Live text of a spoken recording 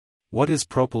What is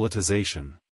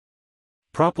propylitization?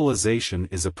 Propylitization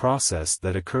is a process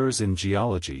that occurs in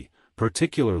geology,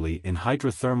 particularly in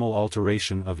hydrothermal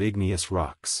alteration of igneous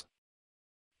rocks.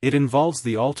 It involves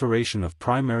the alteration of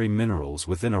primary minerals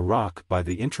within a rock by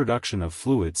the introduction of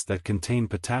fluids that contain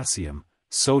potassium,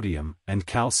 sodium, and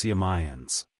calcium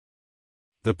ions.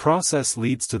 The process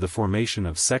leads to the formation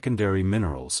of secondary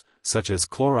minerals, such as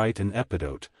chlorite and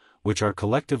epidote, which are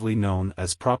collectively known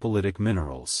as propylitic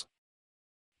minerals.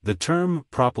 The term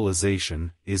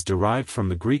propylitization is derived from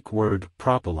the Greek word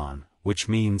propylon, which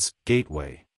means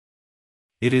gateway.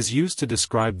 It is used to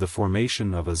describe the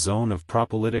formation of a zone of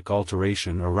propylitic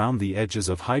alteration around the edges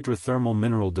of hydrothermal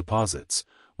mineral deposits,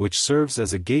 which serves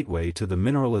as a gateway to the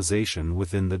mineralization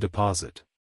within the deposit.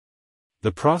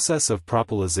 The process of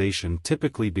propylitization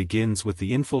typically begins with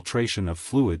the infiltration of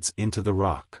fluids into the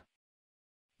rock.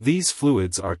 These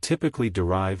fluids are typically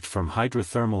derived from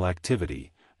hydrothermal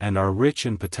activity, and are rich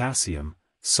in potassium,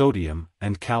 sodium,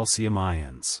 and calcium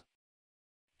ions.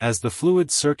 As the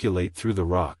fluids circulate through the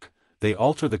rock, they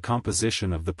alter the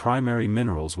composition of the primary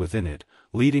minerals within it,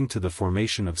 leading to the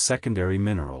formation of secondary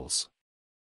minerals.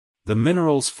 The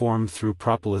minerals formed through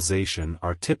propylitization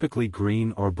are typically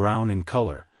green or brown in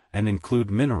color, and include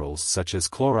minerals such as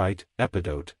chlorite,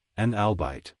 epidote, and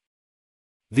albite.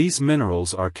 These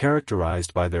minerals are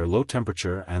characterized by their low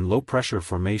temperature and low pressure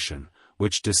formation,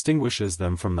 which distinguishes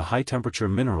them from the high-temperature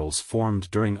minerals formed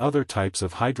during other types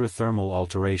of hydrothermal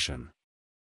alteration.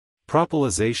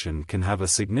 Propylitization can have a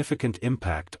significant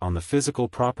impact on the physical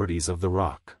properties of the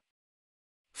rock.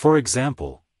 For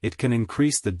example, it can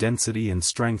increase the density and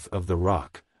strength of the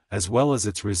rock, as well as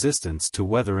its resistance to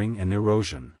weathering and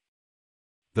erosion.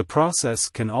 The process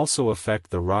can also affect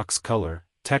the rock's color,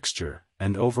 texture,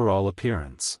 and overall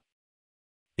appearance.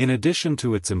 In addition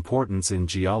to its importance in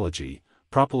geology,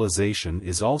 propylitization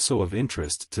is also of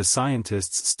interest to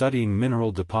scientists studying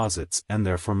mineral deposits and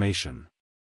their formation.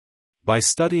 By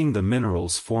studying the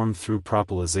minerals formed through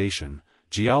propylitization,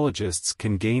 geologists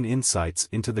can gain insights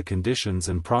into the conditions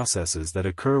and processes that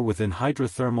occur within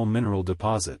hydrothermal mineral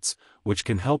deposits, which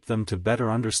can help them to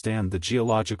better understand the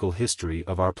geological history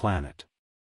of our planet.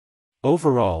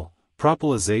 Overall,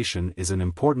 propylitization is an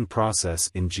important process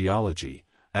in geology,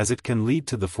 as it can lead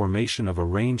to the formation of a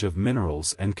range of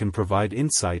minerals and can provide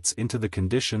insights into the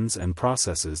conditions and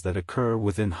processes that occur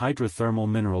within hydrothermal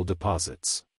mineral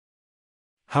deposits.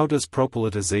 How does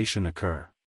propylitization occur?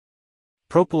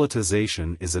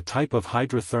 Propylitization is a type of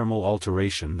hydrothermal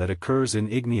alteration that occurs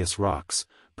in igneous rocks,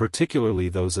 particularly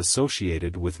those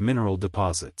associated with mineral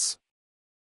deposits.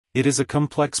 It is a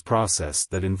complex process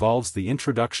that involves the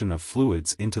introduction of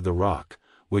fluids into the rock,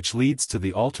 which leads to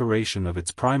the alteration of its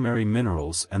primary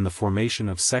minerals and the formation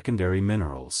of secondary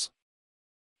minerals.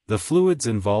 The fluids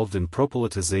involved in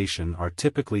propylitization are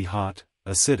typically hot,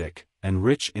 acidic, and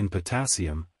rich in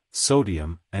potassium,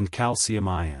 sodium, and calcium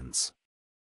ions.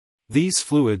 These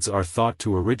fluids are thought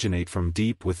to originate from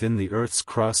deep within the Earth's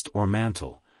crust or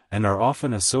mantle, and are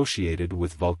often associated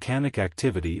with volcanic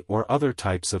activity or other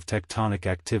types of tectonic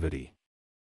activity.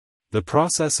 The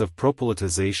process of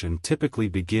propylitization typically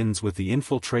begins with the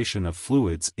infiltration of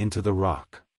fluids into the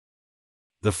rock.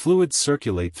 The fluids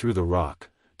circulate through the rock,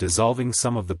 dissolving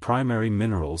some of the primary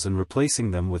minerals and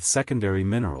replacing them with secondary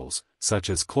minerals, such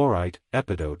as chlorite,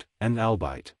 epidote, and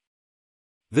albite.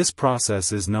 This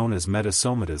process is known as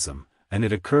metasomatism, and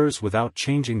it occurs without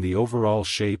changing the overall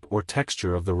shape or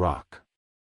texture of the rock.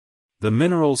 The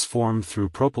minerals formed through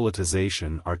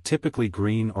propylitization are typically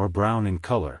green or brown in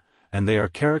color, and they are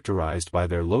characterized by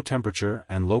their low temperature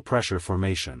and low pressure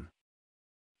formation.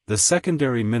 The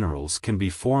secondary minerals can be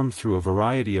formed through a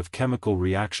variety of chemical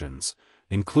reactions,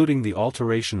 including the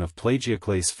alteration of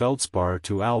plagioclase feldspar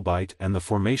to albite and the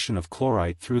formation of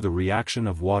chlorite through the reaction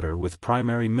of water with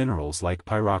primary minerals like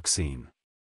pyroxene.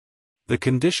 The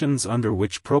conditions under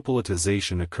which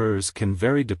propylitization occurs can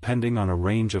vary depending on a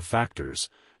range of factors,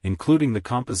 including the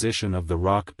composition of the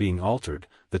rock being altered,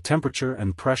 the temperature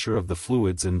and pressure of the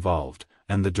fluids involved,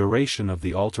 and the duration of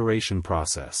the alteration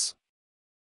process.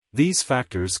 These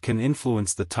factors can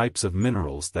influence the types of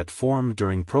minerals that form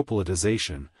during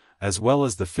propylitization, as well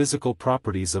as the physical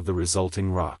properties of the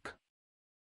resulting rock.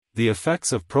 The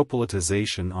effects of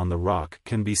propylitization on the rock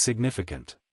can be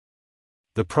significant.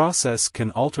 The process can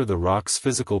alter the rock's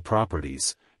physical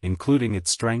properties, including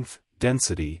its strength,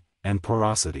 density, and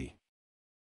porosity.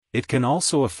 It can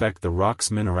also affect the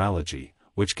rock's mineralogy,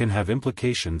 which can have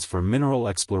implications for mineral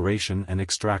exploration and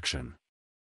extraction.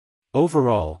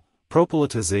 Overall,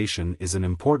 propylitization is an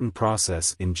important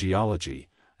process in geology,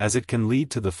 as it can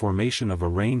lead to the formation of a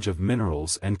range of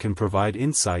minerals and can provide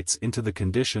insights into the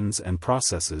conditions and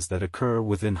processes that occur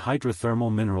within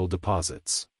hydrothermal mineral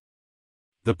deposits.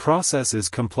 The process is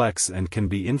complex and can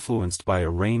be influenced by a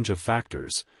range of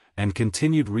factors, and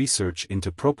continued research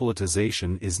into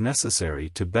propylitization is necessary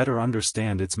to better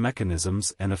understand its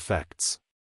mechanisms and effects.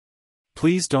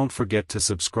 Please don't forget to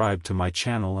subscribe to my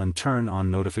channel and turn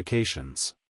on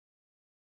notifications.